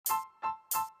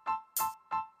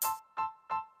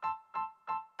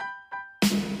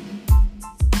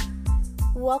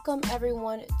Welcome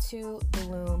everyone to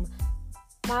Bloom.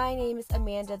 My name is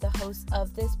Amanda, the host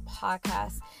of this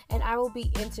podcast, and I will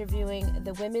be interviewing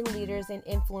the women leaders and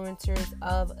influencers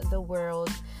of the world.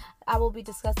 I will be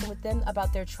discussing with them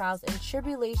about their trials and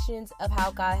tribulations of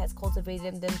how God has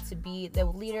cultivated them to be the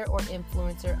leader or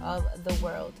influencer of the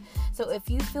world. So if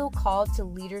you feel called to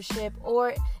leadership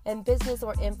or in business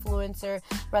or influencer,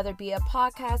 whether it be a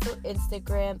podcast or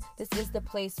Instagram, this is the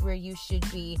place where you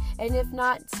should be. And if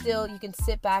not, still, you can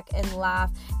sit back and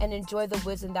laugh and enjoy the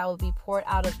wisdom that will be poured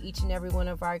out of each and every one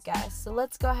of our guests. So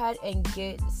let's go ahead and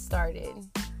get started.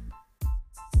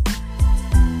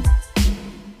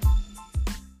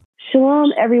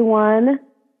 Shalom, everyone.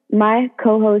 My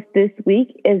co-host this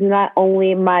week is not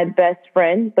only my best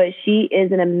friend, but she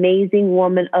is an amazing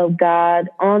woman of God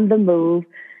on the move.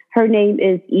 Her name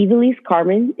is Evelise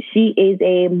Carmen. She is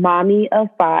a mommy of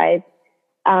 5,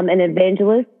 an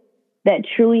evangelist that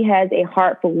truly has a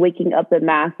heart for waking up the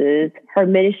masses. Her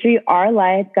ministry, Our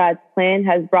Life, God's Plan,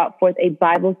 has brought forth a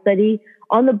Bible study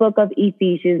on the book of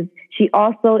Ephesians. She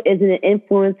also is an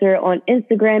influencer on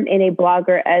Instagram and a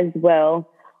blogger as well.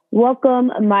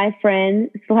 Welcome, my friend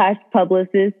 /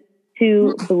 publicist,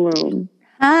 to Bloom.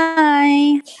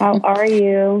 Hi. How are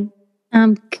you?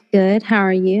 I'm good. How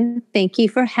are you? Thank you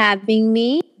for having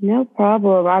me. No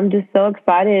problem. I'm just so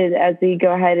excited as we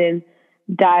go ahead and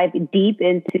dive deep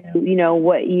into,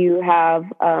 what you have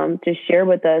to share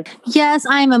with us. Yes,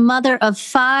 I'm a mother of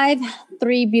 5,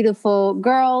 3 beautiful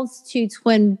girls, 2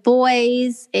 twin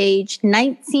boys, aged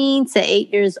 19 to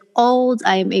 8 years old.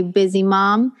 I am a busy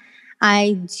mom.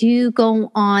 I do go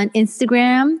on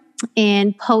Instagram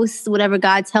and post whatever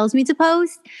God tells me to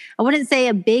post. I wouldn't say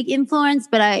a big influencer,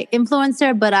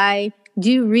 but I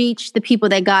do reach the people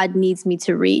that God needs me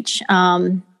to reach.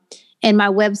 And my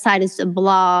website is a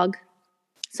blog.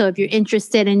 So if you're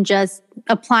interested in just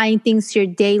applying things to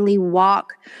your daily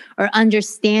walk or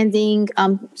understanding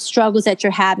struggles that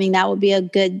you're having, that would be a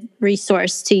good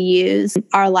resource to use,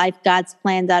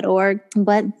 ourlifegodsplan.org.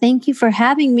 But thank you for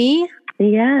having me.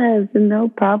 Yes, no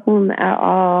problem at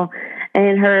all.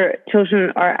 And her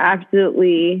children are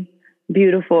absolutely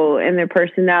beautiful, and their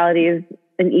personalities,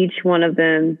 and each one of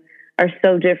them are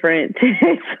so different.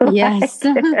 Yes.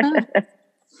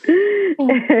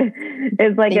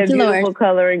 It's like a beautiful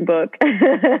coloring book.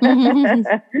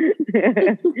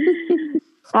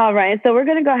 All right, so we're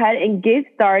going to go ahead and get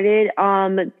started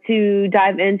to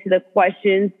dive into the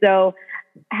questions. So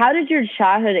how did your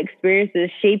childhood experiences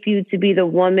shape you to be the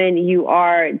woman you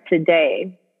are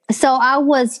today? So I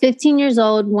was 15 years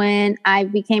old when I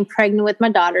became pregnant with my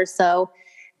daughter. So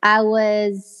I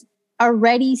was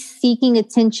already seeking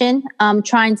attention,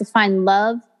 trying to find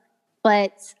love,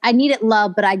 but I needed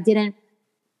love, but I didn't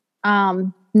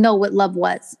know what love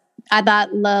was. I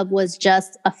thought love was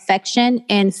just affection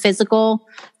and physical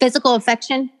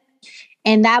affection.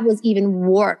 And that was even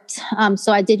warped.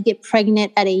 So I did get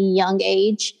pregnant at a young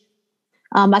age.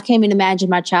 I can't even imagine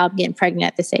my child getting pregnant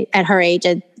at this age, at her age.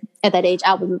 At that age,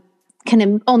 I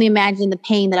can only imagine the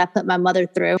pain that I put my mother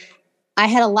through. I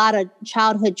had a lot of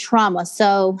childhood trauma.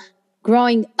 So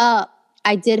growing up,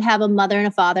 I did have a mother and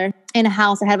a father in a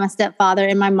house. I had my stepfather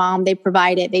and my mom. They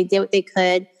provided. They did what they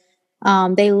could.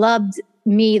 They loved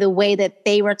me the way that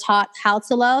they were taught how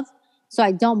to love. So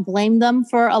I don't blame them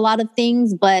for a lot of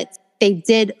things, but they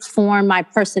did form my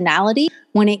personality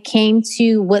when it came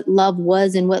to what love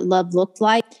was and what love looked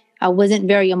like. I wasn't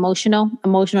very emotional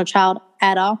child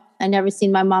at all. I never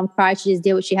seen my mom cry. She just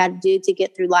did what she had to do to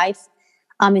get through life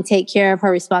and take care of her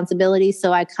responsibilities.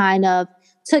 So I kind of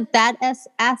took that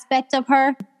aspect of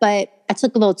her, but I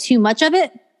took a little too much of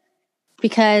it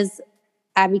because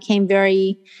I became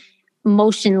very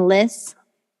emotionless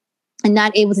and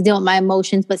not able to deal with my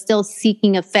emotions, but still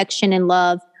seeking affection and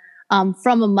love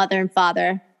from a mother and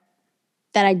father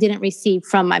that I didn't receive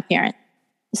from my parent.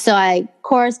 So I, of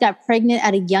course, got pregnant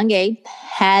at a young age,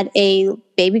 had a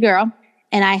baby girl,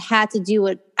 and I had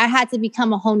to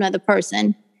become a whole nother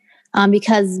person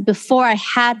because before I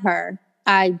had her,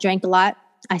 I drank a lot.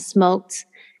 I smoked.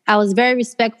 I was very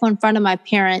respectful in front of my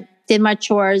parent, did my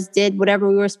chores, did whatever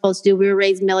we were supposed to do. We were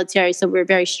raised military, so we were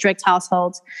very strict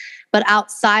households. But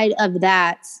outside of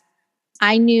that,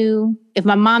 I knew if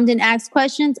my mom didn't ask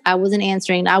questions, I wasn't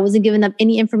answering. I wasn't giving up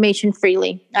any information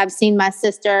freely. I've seen my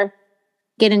sister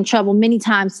get in trouble many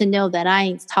times to know that I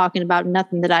ain't talking about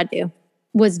nothing that I do.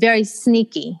 Was very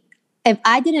sneaky. If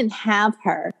I didn't have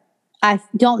her, I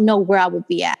don't know where I would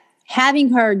be at.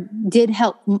 Having her did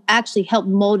help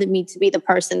molded me to be the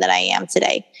person that I am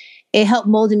today. It helped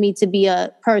molded me to be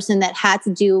a person that had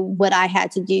to do what I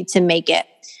had to do to make it,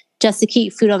 just to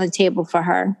keep food on the table for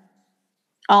her.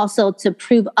 Also to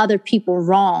prove other people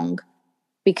wrong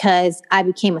because I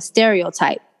became a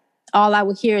stereotype. All I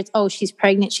would hear is, oh, she's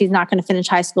pregnant. She's not going to finish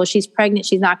high school. She's pregnant.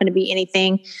 She's not going to be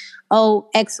anything. Oh,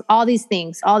 all these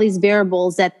things, all these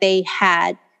variables that they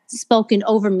had spoken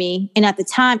over me. And at the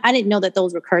time, I didn't know that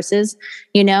those were curses,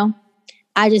 you know?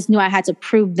 I just knew I had to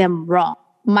prove them wrong.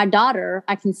 My daughter,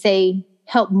 I can say,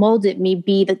 helped molded me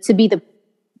to be the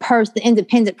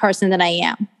independent person that I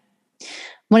am.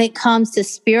 When it comes to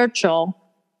spiritual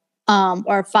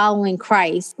or following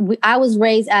Christ, I was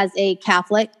raised as a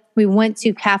Catholic. We went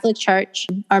to Catholic church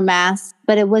or mass,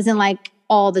 but it wasn't like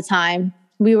all the time.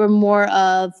 We were more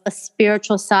of a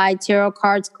spiritual side, tarot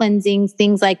cards, cleansings,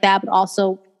 things like that, but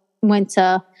also went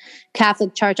to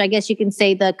Catholic church. I guess you can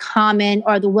say the common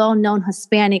or the well-known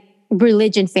Hispanic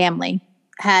religion family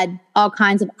had all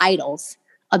kinds of idols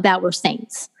that were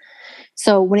saints.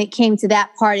 So when it came to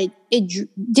that part, it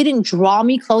didn't draw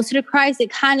me closer to Christ. It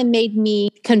kind of made me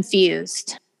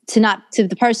confused to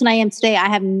the person I am today. I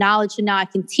have knowledge and now I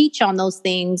can teach on those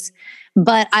things.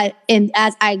 But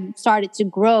as I started to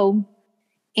grow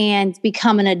and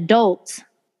become an adult,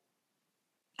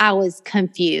 I was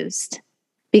confused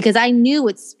because I knew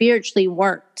it spiritually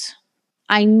worked.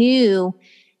 I knew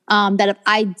that if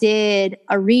I did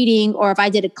a reading or if I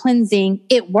did a cleansing,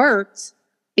 it worked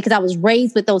because I was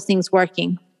raised with those things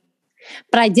working.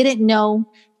 But I didn't know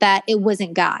that it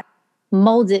wasn't God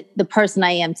molded the person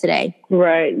I am today.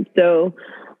 Right. So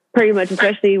pretty much,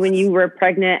 especially when you were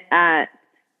pregnant at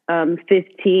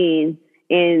 15,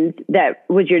 and that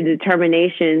was your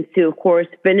determination to, of course,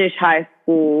 finish high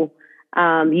school.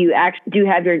 You actually do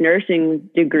have your nursing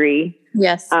degree.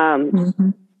 Yes.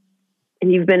 And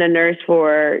you've been a nurse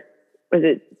for, was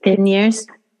it 10 years?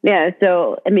 Yeah.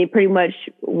 So, I mean, pretty much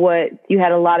you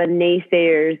had a lot of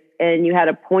naysayers and you had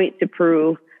a point to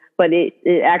prove, but it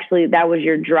actually, that was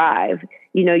your drive.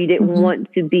 You know, you didn't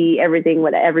want to be everything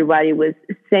what everybody was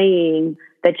saying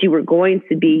that you were going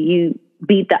to be. You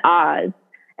beat the odds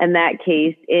in that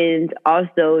case. And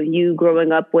also you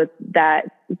growing up with that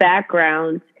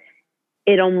background,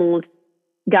 it almost,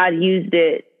 God used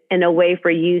it in a way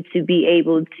for you to be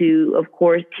able to, of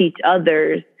course, teach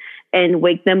others and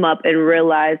wake them up and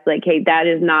realize like, hey, that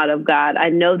is not of God. I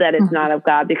know that it's not of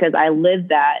God because I lived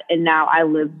that and now I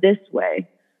live this way.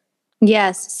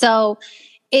 Yes. So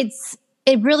it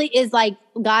really is like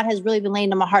God has really been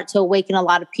laying on my heart to awaken a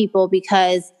lot of people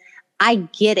because I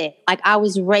get it. Like I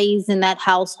was raised in that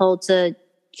household to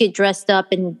get dressed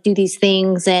up and do these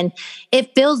things. And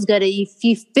it feels good if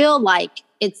you feel like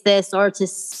it's this or to,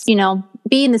 you know,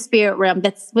 be in the spirit realm.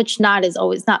 Which not is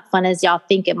always not fun as y'all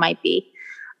think it might be.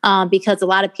 Because a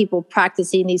lot of people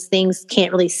practicing these things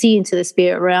can't really see into the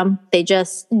spirit realm. They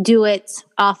just do it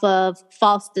off of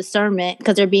false discernment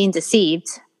because they're being deceived.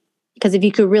 Because if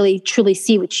you could really truly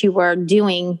see what you were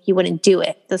doing, you wouldn't do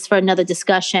it. That's for another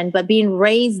discussion. But being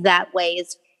raised that way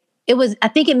I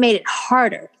think it made it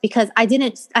harder because I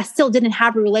still didn't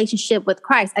have a relationship with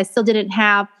Christ. I still didn't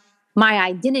have my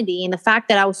identity. And the fact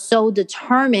that I was so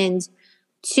determined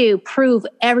to prove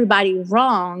everybody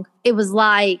wrong, it was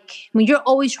like when you're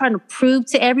always trying to prove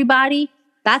to everybody,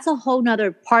 that's a whole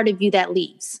nother part of you that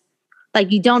leaves.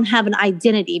 Like you don't have an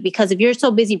identity because if you're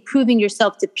so busy proving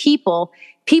yourself to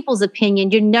people's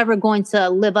opinion, you're never going to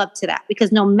live up to that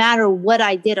because no matter what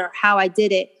I did or how I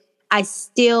did it, I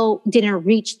still didn't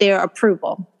reach their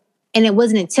approval. And it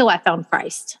wasn't until I found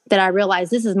Christ that I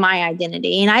realized this is my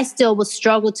identity. And I still will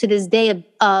struggle to this day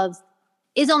of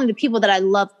it's only the people that I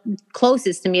love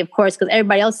closest to me, of course, because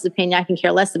everybody else's opinion I can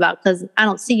care less about because I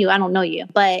don't see you, I don't know you.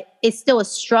 But it's still a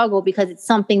struggle because it's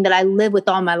something that I live with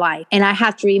all my life. And I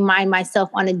have to remind myself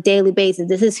on a daily basis,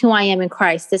 this is who I am in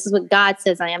Christ. This is what God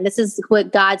says I am. This is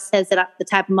what God says that the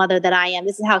type of mother that I am.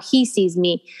 This is how he sees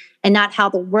me and not how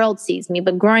the world sees me.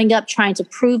 But growing up trying to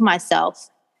prove myself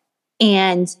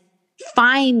and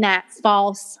find that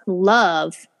false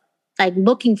love, like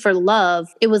looking for love,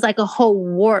 it was like a whole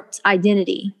warped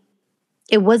identity.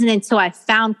 It wasn't until I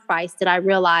found Christ that I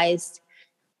realized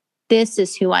this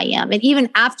is who I am. And even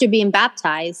after being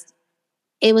baptized,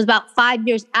 it was about 5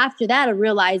 years after that of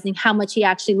realizing how much he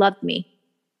actually loved me.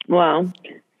 Wow.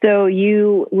 So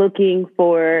you looking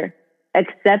for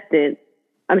acceptance,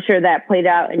 I'm sure that played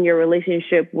out in your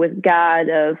relationship with God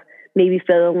of maybe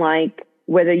feeling like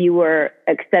whether you were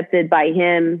accepted by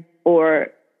him or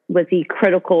was he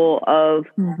critical of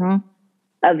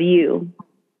you?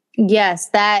 Yes,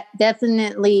 that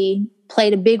definitely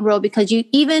played a big role because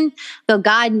even though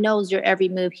God knows your every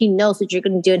move, he knows what you're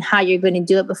going to do and how you're going to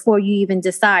do it before you even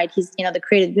decide. He's, the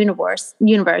creator of the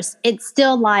universe. It's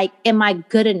still like, am I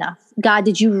good enough? God,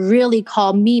 did you really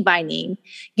call me by name?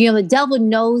 The devil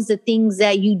knows the things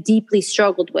that you deeply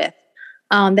struggled with.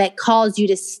 that caused you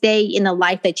to stay in the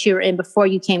life that you were in before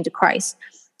you came to Christ.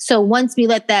 So once we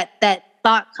let that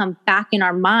thought come back in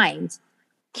our minds,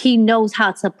 he knows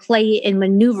how to play it and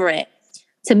maneuver it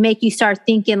to make you start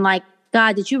thinking like,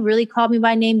 God, did you really call me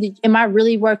by name? Am I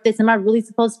really worth this? Am I really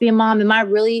supposed to be a mom? Am I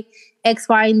really X,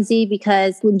 Y, and Z?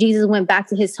 Because when Jesus went back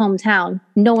to his hometown,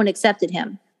 no one accepted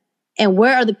him. And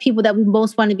where are the people that we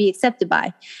most want to be accepted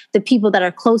by? The people that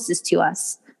are closest to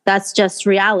us. That's just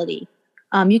reality.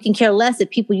 You can care less if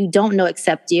people you don't know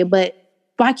accept you, but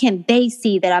why can't they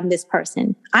see that I'm this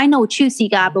person? I know what you see,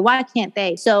 God, but why can't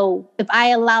they? So if I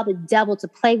allow the devil to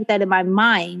play with that in my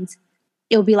mind,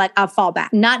 it'll be like I'll fall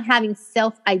back. Not having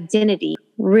self-identity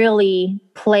really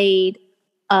played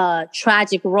a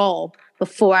tragic role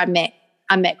before I met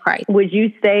Christ. Would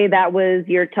you say that was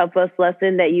your toughest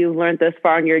lesson that you've learned thus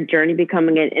far in your journey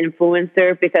becoming an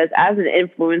influencer? Because as an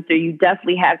influencer, you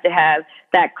definitely have to have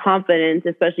that confidence,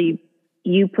 especially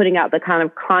you putting out the kind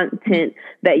of content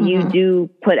that you do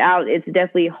put out. It's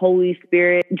definitely Holy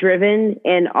Spirit driven.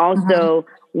 And also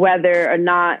whether or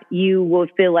not you will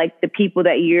feel like the people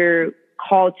that you're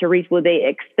called to reach, will they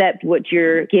accept what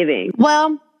you're giving?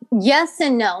 Well, yes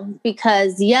and no,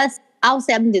 because yes, I'll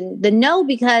say the no,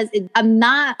 because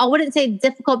I wouldn't say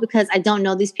difficult because I don't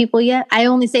know these people yet. I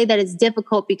only say that it's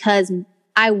difficult because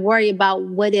I worry about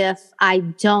what if I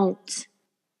don't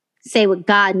say what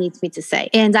God needs me to say.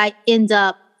 And I end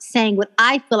up saying what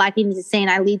I feel like I need to say and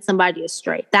I lead somebody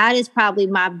astray. That is probably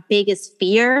my biggest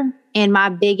fear and my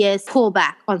biggest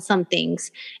pullback on some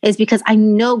things, is because I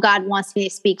know God wants me to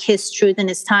speak his truth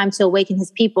and it's time to awaken his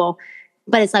people.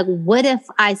 But it's like, what if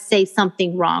I say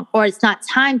something wrong, or it's not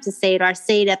time to say it, or I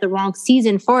say it at the wrong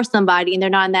season for somebody and they're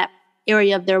not in that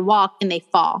area of their walk and they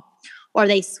fall or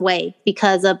they sway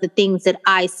because of the things that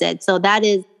I said. So that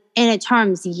is, in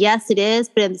terms, yes, it is.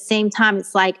 But at the same time,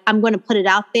 it's like, I'm going to put it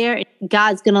out there and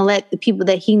God's going to let the people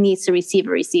that he needs to receive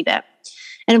it.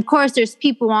 And of course, there's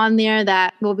people on there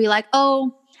that will be like,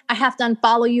 oh, I have to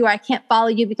unfollow you, or I can't follow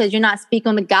you because you're not speaking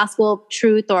on the gospel of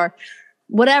truth, or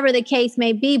whatever the case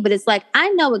may be. But it's like, I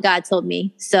know what God told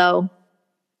me. So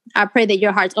I pray that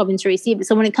your heart's open to receive it.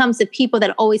 So when it comes to people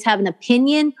that always have an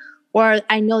opinion, or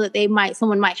I know that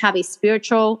someone might have a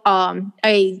spiritual,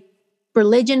 a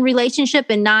religion relationship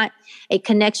and not a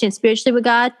connection spiritually with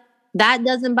God, that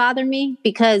doesn't bother me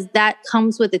because that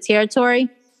comes with the territory.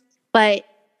 But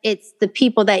it's the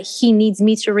people that he needs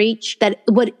me to reach, that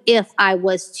what if I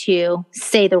was to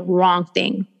say the wrong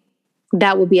thing?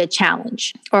 That would be a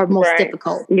challenge or most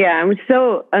difficult. Yeah, and it's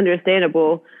so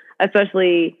understandable,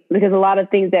 especially because a lot of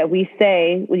things that we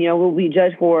say, will be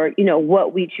judged for,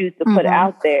 what we choose to put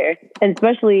out there. And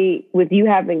especially with you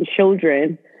having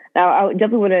children. Now, I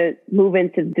definitely want to move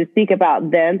into to speak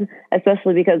about them,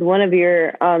 especially because one of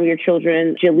your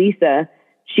children, Jaleesa,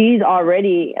 she's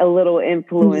already a little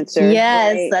influencer.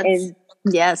 Yes, right?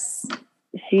 Yes.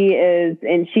 She is,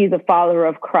 and she's a follower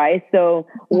of Christ. So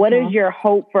what is your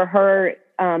hope for her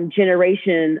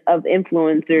generation of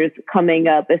influencers coming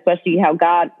up, especially how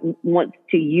God wants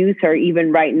to use her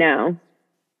even right now?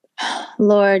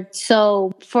 Lord,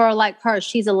 so for like her,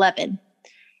 she's 11.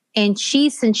 And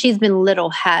since she's been little,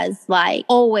 has like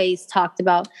always talked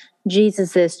about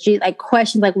Jesus, like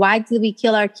questions like, why did we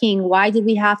kill our king? Why did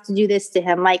we have to do this to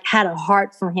him? Like, had a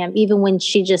heart for him. Even when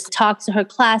she just talked to her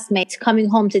classmates coming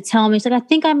home to tell me, she's like, I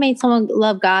think I made someone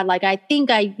love God. Like, I think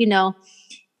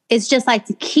it's just like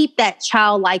to keep that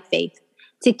childlike faith,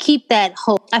 to keep that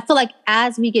hope. I feel like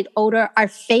as we get older, our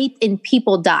faith in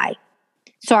people die.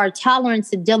 So our tolerance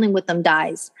to dealing with them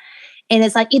dies. And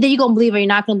it's like, either you're going to believe or you're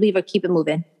not going to believe, or keep it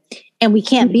moving. And we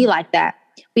can't be like that.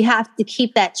 We have to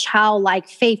keep that childlike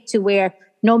faith to where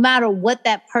no matter what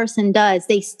that person does,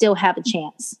 they still have a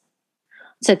chance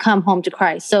to come home to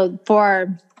Christ. So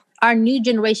for our new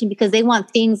generation, because they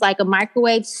want things like a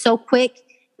microwave so quick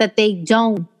that they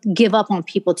don't give up on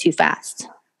people too fast,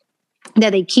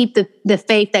 that they keep the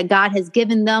faith that God has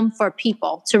given them for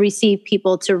people, to receive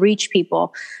people, to reach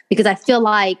people. Because I feel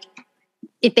like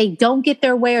if they don't get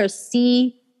their way or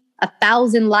see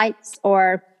 1,000 likes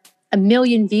or 1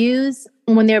 million views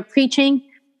when they're preaching,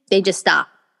 they just stop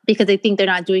because they think they're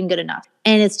not doing good enough.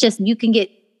 And it's just, you can get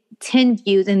 10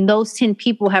 views and those 10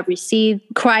 people have received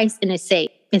Christ and is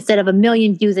saved, instead of 1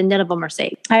 million views and none of them are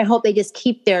saved. I hope they just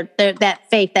keep their that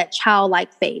faith, that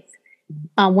childlike faith,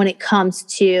 when it comes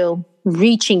to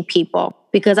reaching people.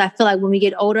 Because I feel like when we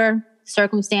get older,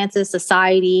 circumstances,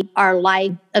 society, our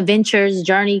life, adventures,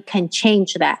 journey can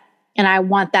change that. And I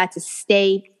want that to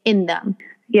stay in them.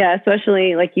 Yeah,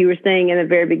 especially like you were saying in the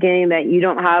very beginning that you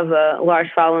don't have a large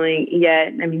following yet.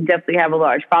 I mean, you definitely have a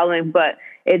large following, but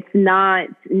it's not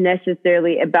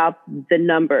necessarily about the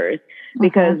numbers,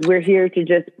 because we're here to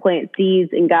just plant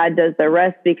seeds and God does the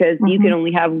rest, because you can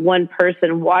only have one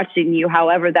person watching you.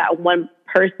 However, that one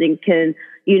person can,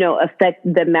 affect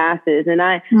the masses. And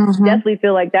I definitely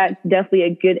feel like that's definitely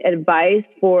a good advice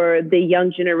for the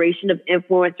young generation of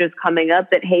influencers coming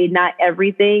up, that, hey, not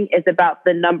everything is about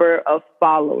the number of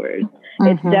followers.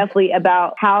 It's definitely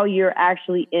about how you're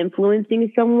actually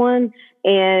influencing someone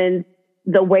and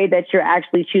the way that you're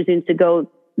actually choosing to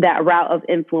go that route of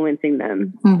influencing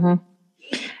them.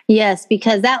 Yes,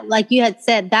 because that, like you had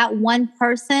said, that one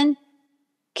person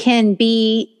can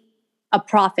be a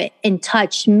prophet and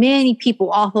touch many people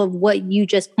off of what you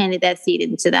just planted that seed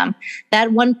into them.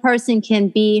 That one person can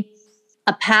be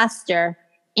a pastor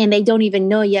and they don't even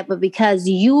know yet, but because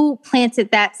you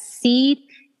planted that seed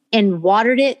and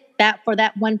watered it, that for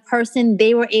that one person,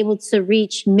 they were able to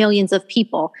reach millions of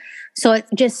people. So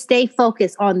just stay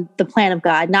focused on the plan of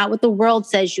God, not what the world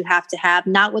says you have to have,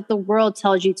 not what the world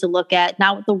tells you to look at,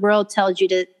 not what the world tells you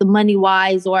to the money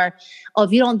wise, or, oh,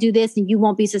 if you don't do this, then you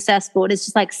won't be successful. It's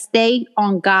just like, stay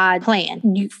on God's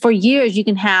plan. For years, you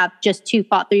can have just 2,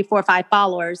 3, 4, 5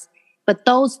 followers, but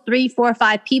those 3, 4,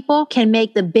 5 people can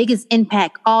make the biggest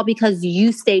impact, all because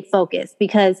you stayed focused,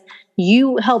 because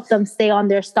you help them stay on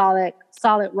their solid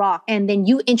rock. And then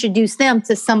you introduce them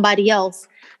to somebody else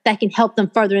that can help them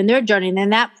further in their journey. And then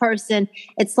that person,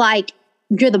 it's like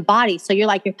you're the body. So you're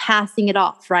passing it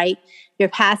off, right? You're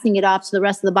passing it off to the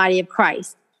rest of the body of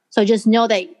Christ. So just know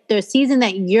that the season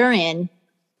that you're in,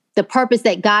 the purpose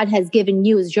that God has given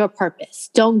you is your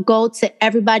purpose. Don't go to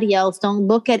everybody else. Don't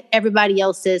look at everybody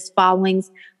else's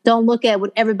followings. Don't look at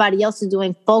what everybody else is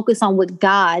doing. Focus on what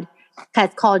God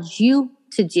has called you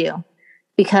to do,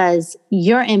 because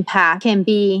your impact can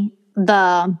be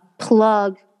the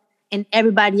plug and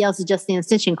everybody else is just the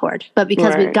extension cord. But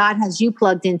because what God has you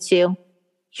plugged into,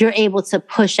 you're able to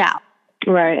push out.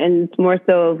 Right. And it's more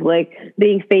so of like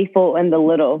being faithful in the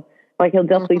little. Like, he'll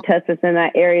definitely test us in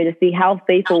that area to see how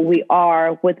faithful we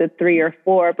are with the 3 or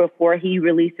 4 before he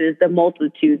releases the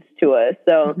multitudes to us.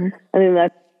 So I think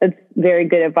that's very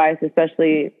good advice,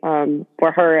 especially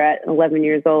for her at 11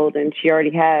 years old. And she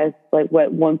already has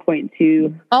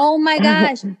 1.2. Oh my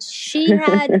gosh. She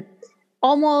had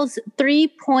almost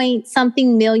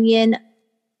 3-point-something million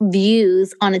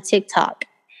views on a TikTok,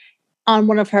 on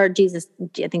one of her Jesus,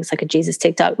 I think it's like a Jesus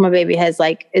TikTok. My baby has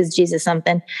is Jesus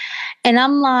something. And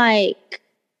I'm like,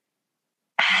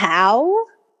 how?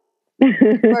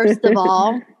 First of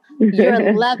all, you're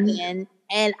 11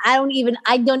 and I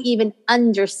don't even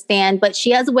understand, but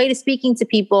she has a way of speaking to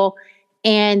people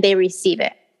and they receive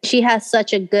it. She has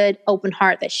such a good open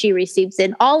heart that she receives it.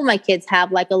 And all of my kids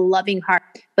have a loving heart,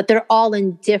 but they're all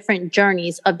in different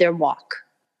journeys of their walk.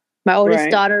 My oldest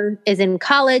daughter is in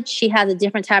college. She has a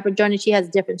different type of journey. She has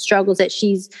different struggles that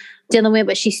she's dealing with,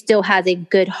 but she still has a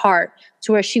good heart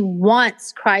to where she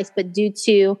wants Christ, but due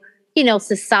to,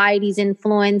 society's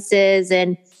influences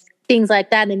and things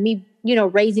like that, and me,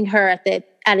 raising her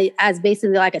as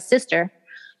basically like a sister,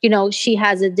 she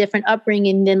has a different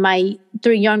upbringing than my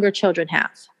 3 younger children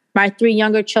have. My 3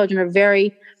 younger children are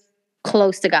very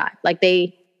close to God.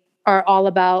 They are all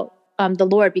about the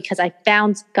Lord, because I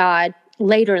found God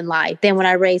later in life than when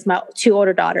I raised my 2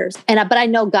 older daughters. But I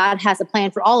know God has a plan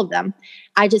for all of them.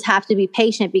 I just have to be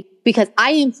patient because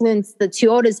I influence the 2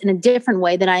 oldest in a different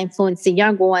way than I influence the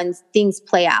younger ones. Things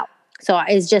play out. So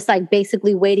it's just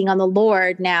basically waiting on the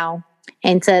Lord now,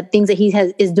 and to things that he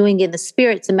is doing in the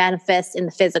spirit to manifest in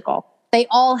the physical. They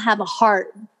all have a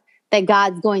heart that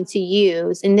God's going to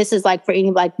use. And this is for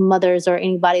any mothers or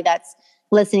anybody that's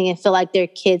listening and feel like their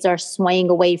kids are swaying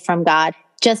away from God.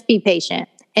 Just be patient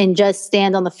and just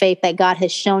stand on the faith that God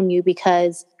has shown you,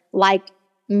 because like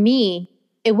me,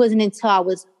 it wasn't until I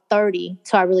was 30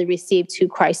 till I really received who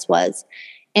Christ was.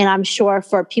 And I'm sure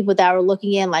for people that were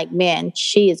looking in man,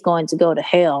 she is going to go to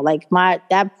hell.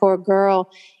 That poor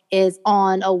girl is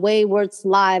on a wayward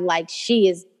slide. She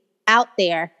is out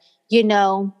there,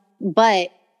 but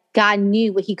God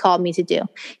knew what he called me to do.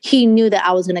 He knew that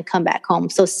I was going to come back home.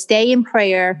 So stay in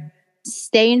prayer,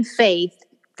 stay in faith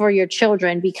for your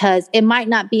children, because it might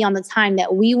not be on the time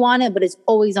that we want it, but it's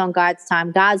always on God's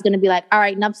time. God's going to be like, all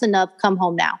right, enough's enough. Come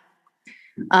home now.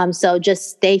 So just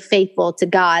stay faithful to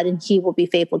God and he will be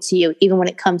faithful to you. Even when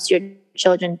it comes to your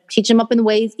children, teach them up in the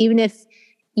ways, even if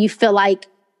you feel like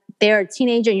they're a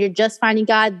teenager and you're just finding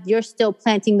God, you're still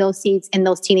planting those seeds in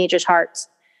those teenagers' hearts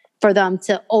for them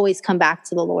to always come back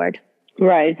to the Lord.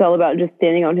 Right. It's all about just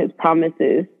standing on his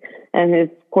promises. And his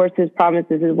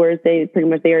promises, his words, they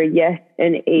are yes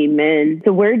and amen.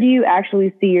 So where do you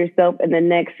actually see yourself in the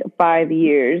next 5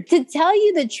 years? To tell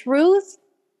you the truth,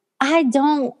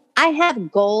 I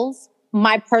have goals,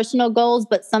 my personal goals,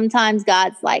 but sometimes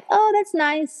God's like, oh, that's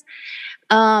nice.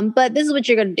 But this is what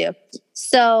you're going to do.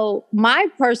 So my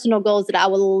personal goals that I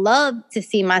would love to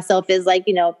see myself is like,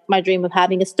 my dream of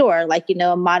having a store, like,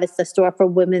 a modest store for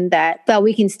women that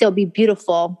we can still be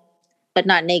beautiful, but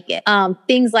not naked.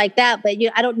 Things like that. But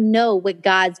I don't know what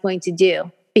God's going to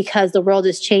do because the world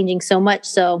is changing so much.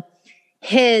 So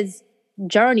his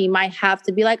journey might have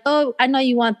to be like, oh, I know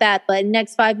you want that, but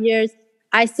next 5 years,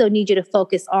 I still need you to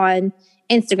focus on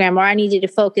Instagram, or I need you to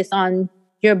focus on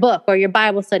your book or your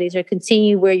Bible studies, or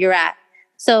continue where you're at.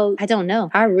 So I don't know.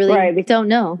 I really don't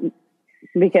know.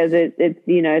 Because it's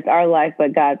it's our life,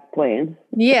 but God's plan.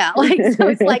 Yeah. So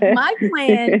it's like my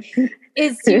plan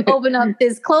is to open up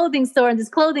this clothing store and this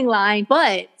clothing line,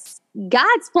 but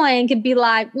God's plan could be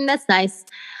like, that's nice.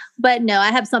 But no,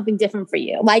 I have something different for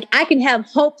you. Like I can have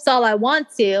hopes all I want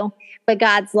to, but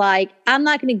God's like, I'm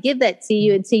not going to give that to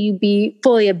you until you be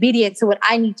fully obedient to what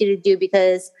I need you to do,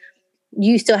 because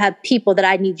you still have people that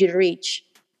I need you to reach.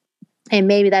 And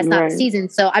maybe that's not the season.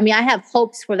 So, I have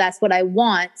hopes for that's what I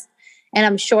want. And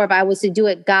I'm sure if I was to do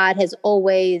it, God has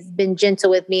always been gentle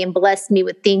with me and blessed me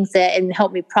with things and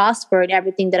helped me prosper in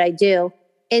everything that I do.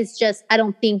 It's just, I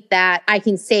don't think that I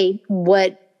can say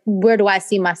where do I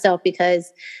see myself,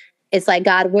 because it's like,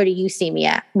 God, where do you see me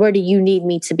at? Where do you need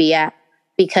me to be at?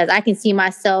 Because I can see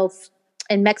myself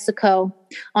in Mexico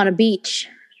on a beach,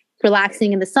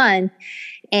 relaxing in the sun.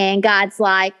 And God's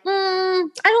like, I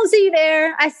don't see you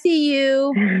there. I see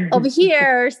you over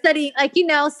here studying,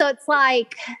 so it's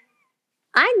like,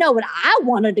 I know what I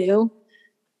want to do,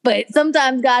 but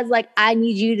sometimes God's like, I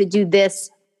need you to do this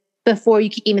before you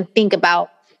can even think about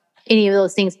any of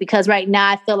those things. Because right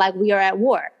now I feel like we are at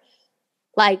war.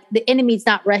 Like the enemy's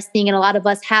not resting, and a lot of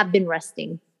us have been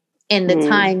resting, and the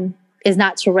time is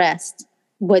not to rest.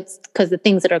 Because the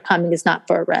things that are coming is not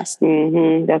for a rest.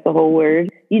 Mm-hmm. That's a whole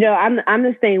word. I'm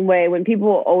the same way. When people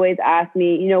always ask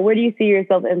me, where do you see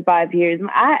yourself in 5 years?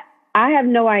 I have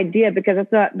no idea, because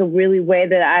that's not the really way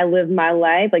that I live my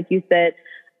life. Like you said,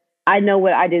 I know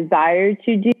what I desire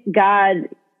to do. God,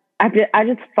 I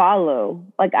just follow.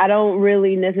 Like I don't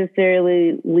really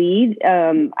necessarily lead.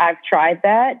 I've tried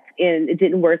that and it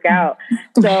didn't work out.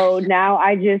 So now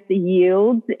I just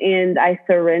yield and I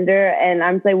surrender, and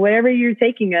I'm like, whatever you're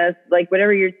taking us, like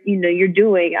whatever you're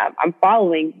doing, I'm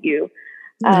following you.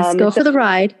 Let's go for the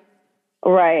ride.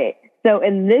 Right. So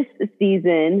in this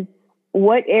season,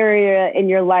 what area in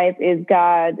your life is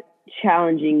God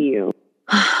challenging you?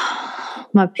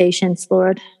 My patience,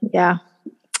 Lord. Yeah.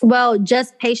 Well,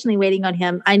 just patiently waiting on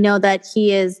him. I know that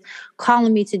he is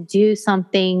calling me to do some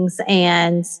things,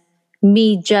 and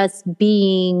me just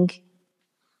being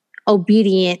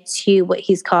obedient to what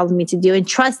he's calling me to do and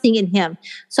trusting in him.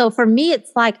 So for me,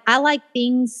 it's like, I like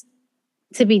things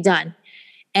to be done.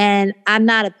 And I'm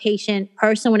not a patient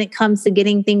person when it comes to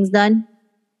getting things done.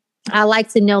 I like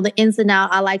to know the ins and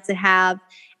outs. I like to have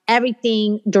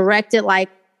everything directed, like,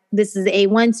 this is a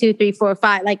 1, 2, 3, 4,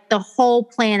 5, like the whole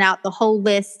plan out, the whole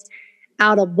list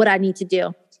out of what I need to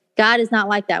do. God is not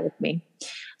like that with me.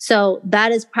 So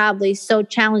that is probably so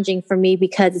challenging for me,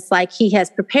 because it's like he has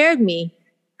prepared me.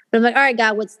 But I'm like, all right,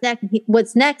 God, what's next?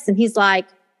 What's next? And he's like,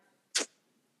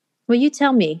 well, you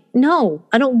tell me. No,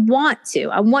 I don't want to.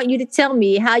 I want you to tell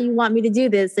me how you want me to do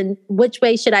this and which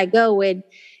way should I go with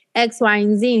X, Y,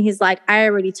 and Z. And he's like, I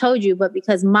already told you, but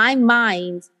because my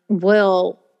mind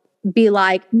will be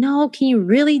like, no, can you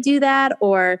really do that?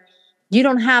 Or you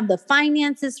don't have the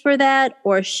finances for that?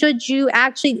 Or should you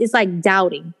actually? It's like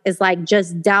doubting. It's like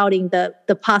just doubting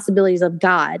the possibilities of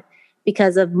God,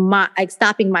 because of my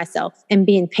stopping myself and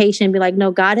being patient and be like, no,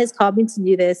 God has called me to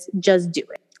do this. Just do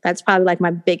it. That's probably like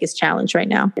my biggest challenge right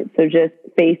now. So just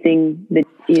facing the,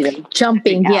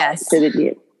 jumping. Yes.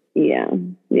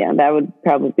 Yeah, that would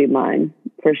probably be mine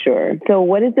for sure. So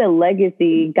what is the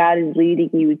legacy God is leading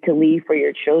you to leave for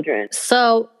your children?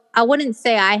 So I wouldn't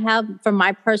say I have for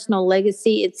my personal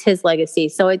legacy, it's his legacy.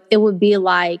 So it would be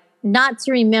like, not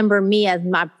to remember me as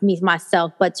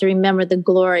myself, but to remember the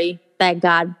glory that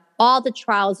God, all the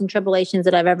trials and tribulations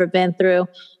that I've ever been through,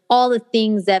 all the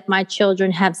things that my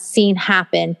children have seen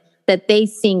happen, that they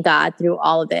seen God through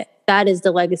all of it. That is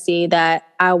the legacy that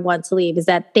I want to leave, is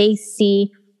that they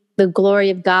see the glory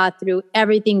of God through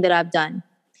everything that I've done.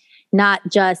 Not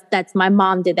just that's my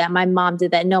mom did that. My mom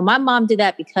did that. No, my mom did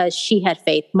that because she had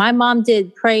faith. My mom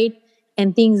prayed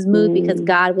and things moved because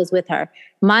God was with her.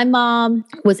 My mom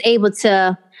was able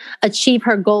to achieve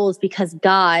her goals because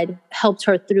God helped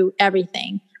her through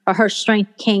everything, or her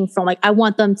strength came from, like, I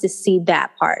want them to see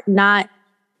that part, not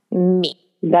me.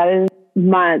 That is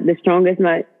the strongest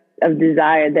of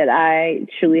desire that I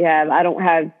truly have. I don't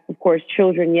have course,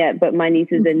 children yet, but my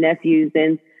nieces and nephews.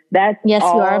 And that's yes,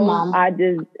 all you are a mom.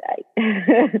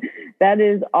 that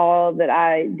is all that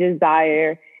I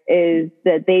desire, is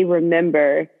that they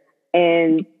remember.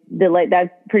 And that's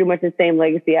pretty much the same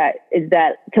legacy is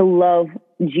that to love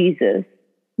Jesus.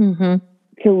 Mm-hmm.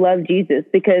 To love Jesus,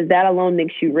 because that alone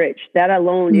makes you rich. That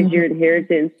alone is your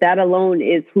inheritance. That alone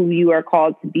is who you are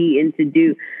called to be and to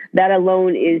do. That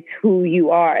alone is who you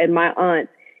are. And my aunt,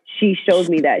 she showed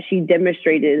me that. She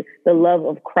demonstrated the love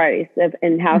of Christ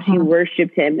and how she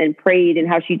worshiped him and prayed, and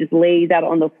how she just lays out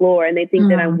on the floor. And they think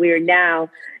that I'm weird now,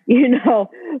 for doing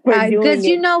it. Because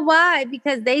you know why?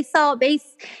 Because they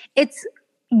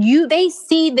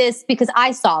see this because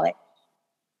I saw it.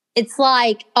 It's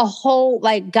like a whole,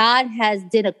 like God has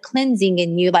did a cleansing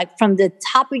in you, like from the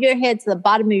top of your head to the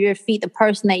bottom of your feet. The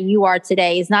person that you are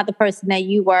today is not the person that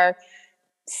you were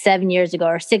 7 years ago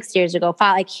or 6 years ago.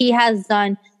 Like he has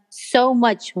done so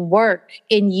much work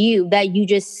in you that you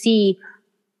just see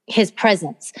his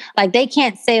presence. Like they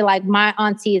can't say like my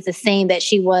auntie is the same that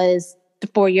she was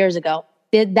 4 years ago.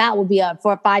 That would be 4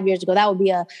 or 5 years ago. That would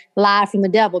be a lie from the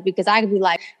devil, because I could be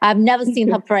like, I've never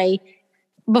seen her pray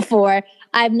before.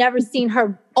 I've never seen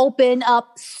her open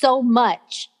up so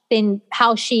much than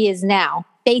how she is now.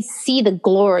 They see the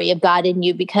glory of God in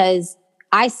you, because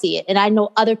I see it. And I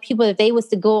know other people, if they was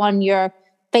to go on your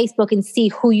Facebook and see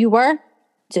who you were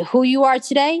to who you are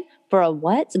today, for a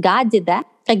what? God did that?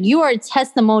 Like you are a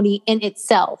testimony in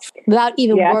itself without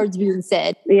even words being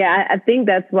said. Yeah, I think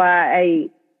that's why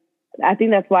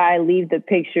I leave the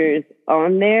pictures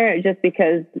on there, just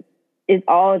because it's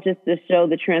all just to show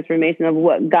the transformation of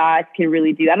what God can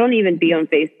really do. I don't even be on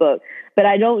Facebook, but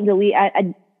I don't delete.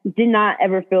 I did not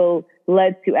ever feel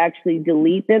led to actually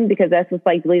delete them, because that's just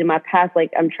like deleting my past.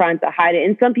 Like I'm trying to hide it.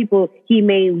 And some people, he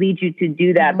may lead you to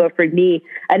do that. But for me,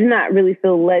 I did not really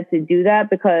feel led to do that,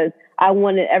 because I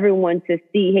wanted everyone to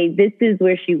see, hey, this is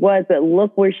where she was, but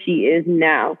look where she is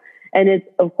now. And it's,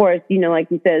 of course, like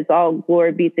you said, it's all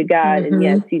glory be to God. And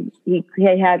yes, he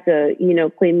had to,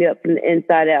 clean me up from the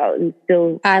inside out, and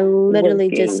still. I literally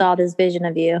just saw this vision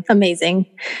of you. Amazing.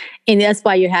 And that's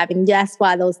why that's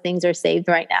why those things are saved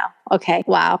right now. Okay.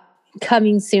 Wow.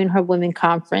 Coming soon, her women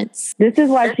conference. This is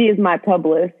why she is my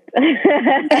publicist.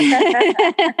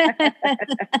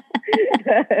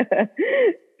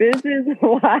 This is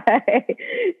why.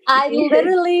 I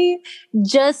literally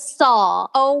just saw,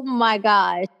 oh my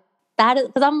gosh. That is,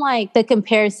 because I'm like, the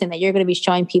comparison that you're going to be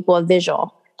showing people a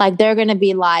visual, like they're going to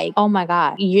be like, oh my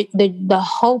God, the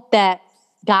hope that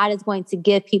God is going to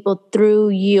give people through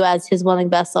you as his willing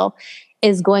vessel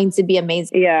is going to be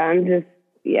amazing.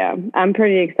 Yeah, I'm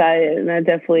pretty excited. And that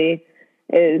definitely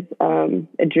is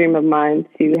a dream of mine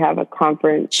to have a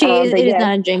conference. It is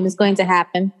not a dream. It's going to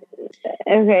happen.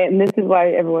 Okay, and this is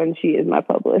why she is my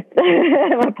publicist.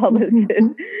 My publicist.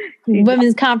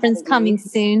 Women's conference coming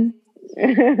soon.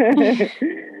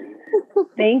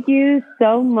 Thank you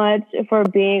so much for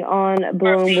being on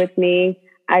Bloom with me.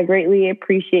 I greatly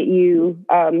appreciate you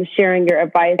sharing your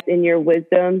advice and your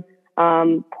wisdom,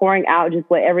 pouring out just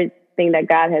everything that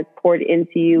God has poured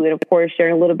into you, and of course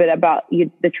sharing a little bit about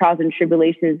the trials and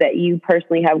tribulations that you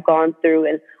personally have gone through,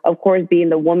 and of course being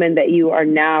the woman that you are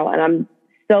now. And I'm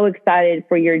so excited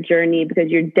for your journey, because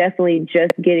you're definitely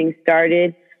just getting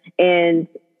started. And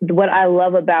what I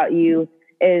love about you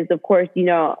is, of course, you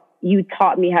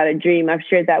taught me how to dream. I've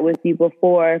shared that with you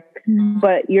before,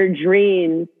 but your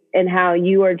dreams and how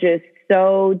you are just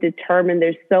so determined.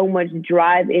 There's so much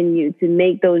drive in you to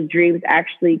make those dreams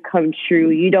actually come true.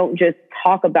 You don't just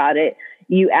talk about it.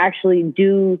 You actually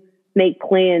do make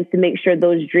plans to make sure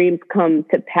those dreams come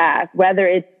to pass, whether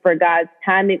it's for God's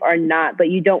timing or not, but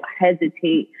you don't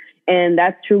hesitate. And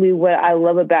that's truly what I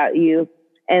love about you.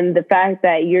 And the fact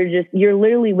that you're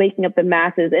literally waking up the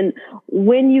masses. And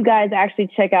when you guys actually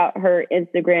check out her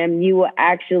Instagram, you will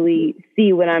actually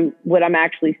see what I'm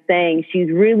actually saying. She's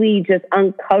really just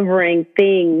uncovering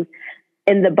things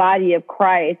in the body of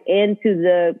Christ and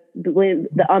to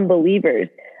the unbelievers,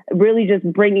 really just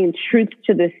bringing truth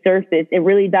to the surface and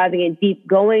really diving in deep,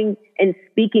 going and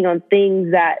speaking on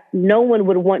things that no one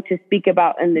would want to speak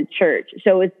about in the church.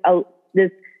 So it's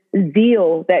this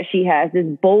zeal that she has, this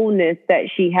boldness that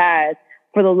she has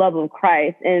for the love of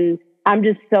Christ. And I'm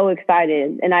just so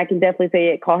excited. And I can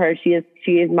definitely call her, she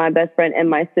is my best friend and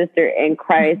my sister in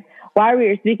Christ. While we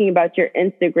were speaking about your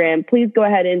Instagram, please go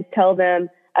ahead and tell them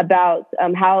about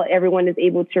how everyone is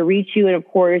able to reach you, and of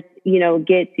course,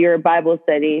 get your Bible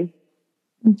study.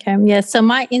 Okay. Yeah. So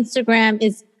my Instagram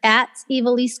is at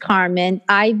Ivelisse Carmen,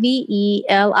 IVELISS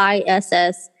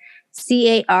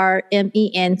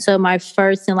Carmen. So my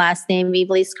first and last name,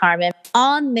 Evelise Carmen.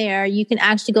 On there, you can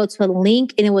actually go to a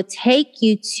link and it will take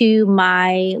you to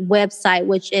my website,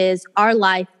 which is Our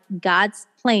Life, God's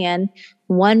Plan,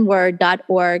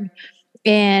 oneword.org.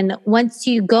 And once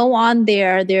you go on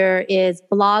there, there is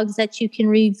blogs that you can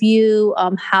review,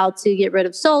 how to get rid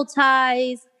of soul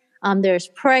ties. There's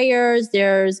prayers,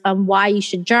 there's why you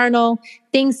should journal,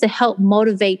 things to help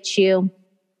motivate you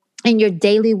in your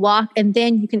daily walk. And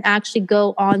then you can actually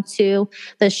go on to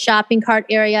the shopping cart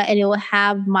area and it will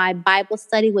have my Bible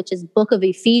study, which is Book of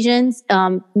Ephesians,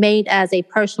 made as a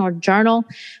personal journal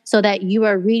so that you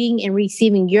are reading and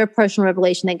receiving your personal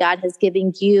revelation that God has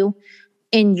given you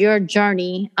in your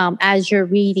journey as you're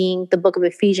reading the Book of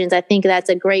Ephesians. I think that's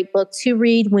a great book to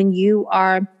read when you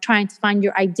are trying to find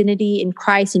your identity in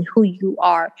Christ and who you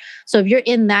are. So if you're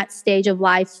in that stage of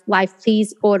life,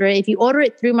 please order it. If you order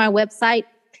it through my website,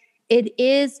 it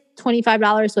is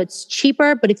 $25, so it's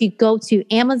cheaper. But if you go to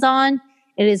Amazon,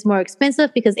 it is more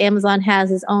expensive because Amazon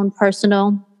has its own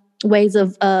personal ways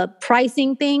of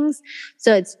pricing things.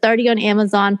 So it's $30 on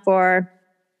Amazon for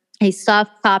a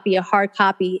soft copy. A hard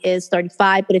copy is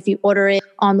 $35. But if you order it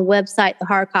on the website, the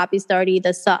hard copy is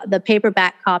 $30. The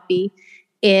paperback copy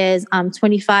is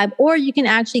 $25. Or you can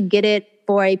actually get it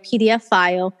for a PDF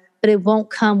file, but it won't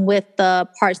come with the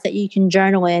parts that you can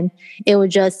journal in. It will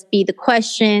just be the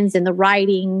questions and the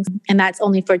writings, and that's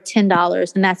only for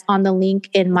 $10, and that's on the link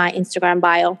in my Instagram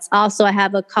bio. Also, I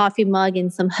have a coffee mug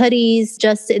and some hoodies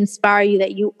just to inspire you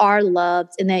that you are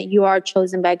loved and that you are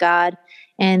chosen by God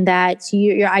and that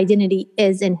your identity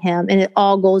is in Him. And it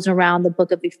all goes around the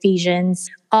Book of Ephesians.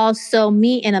 Also,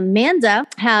 me and Amanda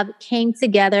came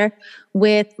together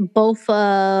with both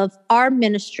of our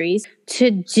ministries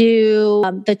to do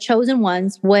the Chosen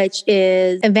Ones, which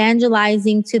is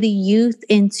evangelizing to the youth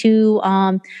into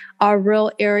our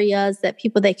rural areas, that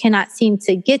people that cannot seem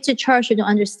to get to church or don't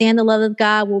understand the love of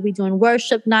God. We'll be doing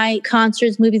worship night,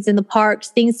 concerts, movies in the parks,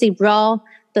 things to draw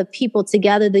the people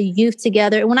together, the youth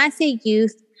together. And when I say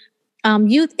youth,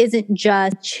 youth isn't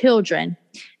just children.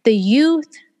 The youth,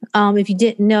 if you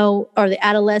didn't know, or the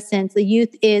adolescents, the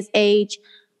youth is age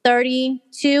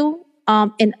 32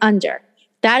 and under.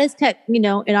 That is,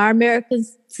 in our American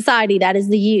society, that is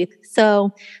the youth.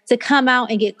 So to come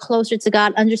out and get closer to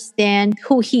God, understand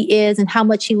who He is and how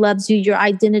much He loves you, your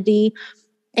identity,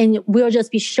 and we'll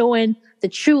just be showing the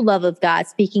true love of God,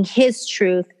 speaking His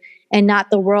truth and not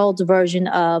the world's version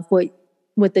of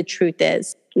what the truth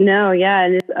is. No, yeah,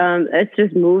 and it's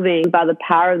just moving by the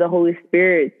power of the Holy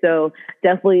Spirit. So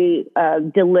definitely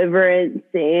deliverance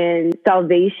and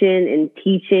salvation and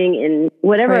teaching and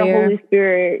whatever Holy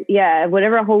Spirit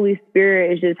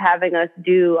is just having us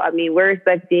do. I mean, we're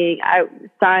expecting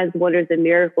signs, wonders, and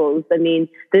miracles. I mean,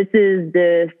 this is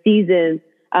the season,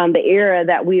 the era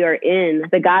that we are in,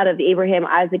 the God of Abraham,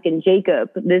 Isaac, and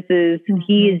Jacob.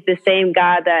 He's the same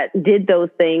God that did those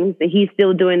things. He's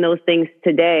still doing those things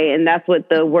today. And that's what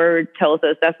the word tells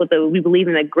us. That's what we believe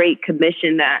in, the great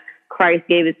commission that Christ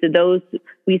gave us to those.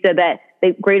 We said that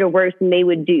the greater works we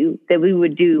would do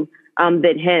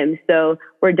than Him. So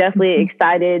we're definitely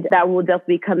excited. That will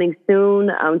definitely be coming soon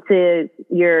to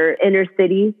your inner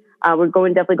city. We're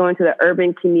definitely going to the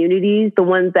urban communities, the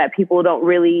ones that people don't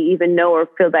really even know or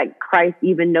feel that Christ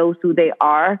even knows who they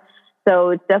are.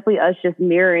 So it's definitely us just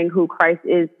mirroring who Christ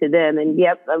is to them. And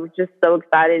yep, I was just so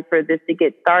excited for this to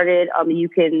get started. You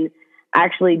can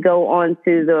actually go on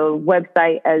to the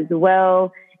website as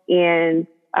well. And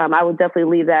I will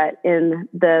definitely leave that in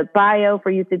the bio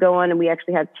for you to go on. And we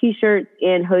actually have T-shirts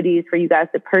and hoodies for you guys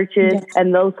to purchase. Yes.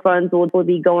 And those funds will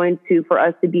be going for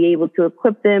us to be able to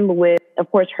equip them with,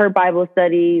 of course, her Bible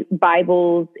study,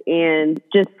 Bibles, and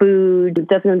just food. It's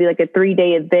definitely going to be like a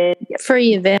 3-day event.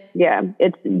 Free event. Yeah,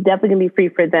 it's definitely going to be free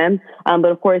for them. But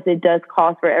of course, it does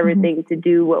cost for everything to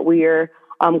do what we are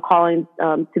calling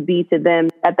to be to them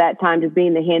at that time, just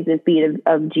being the hands and feet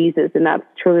of Jesus. And that's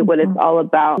truly what it's all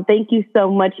about. Thank you so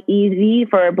much, Easy,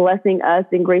 for blessing us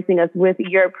and gracing us with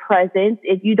your presence.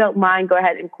 If you don't mind, go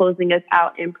ahead and closing us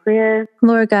out in prayer.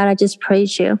 Lord God, I just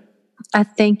praise you. I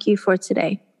thank you for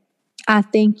today. I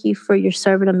thank you for your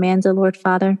servant Amanda, Lord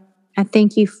Father. I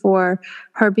thank you for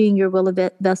her being your willing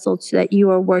vessel that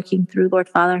you are working through, Lord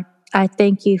Father. I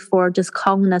thank you for just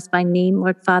calling us by name,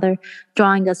 Lord Father,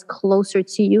 drawing us closer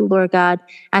to you, Lord God.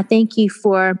 I thank you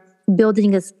for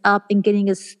building us up and getting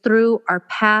us through our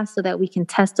past so that we can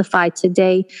testify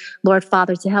today, Lord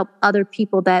Father, to help other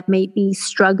people that may be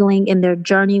struggling in their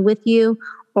journey with you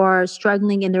or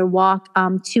struggling in their walk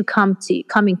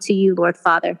coming to you, Lord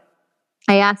Father.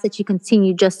 I ask that you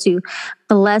continue just to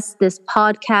bless this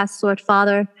podcast, Lord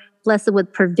Father. Bless it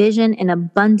with provision and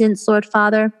abundance, Lord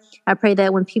Father. I pray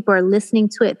that when people are listening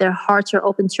to it, their hearts are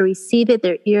open to receive it,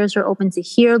 their ears are open to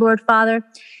hear, Lord Father,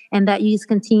 and that you just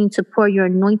continue to pour your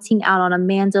anointing out on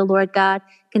Amanda, Lord God.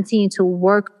 Continue to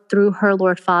work through her,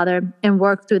 Lord Father, and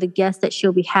work through the guests that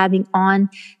she'll be having on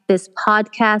this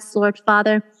podcast, Lord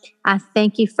Father. I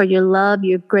thank you for your love,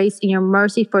 your grace, and your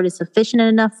mercy, for it is sufficient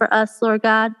enough for us, Lord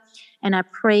God. And I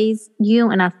praise you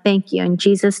and I thank you in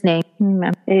Jesus' name.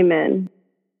 Amen. Amen.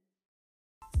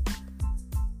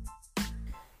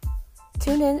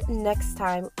 Tune in next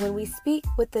time when we speak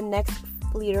with the next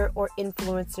leader or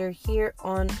influencer here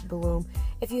on Bloom.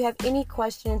 If you have any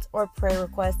questions or prayer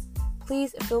requests,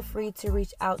 please feel free to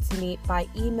reach out to me by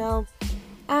email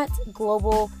at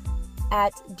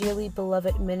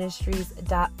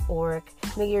global@dearlybelovedministries.org.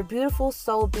 May your beautiful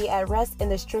soul be at rest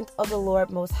and the strength of the Lord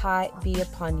Most High be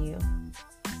upon you.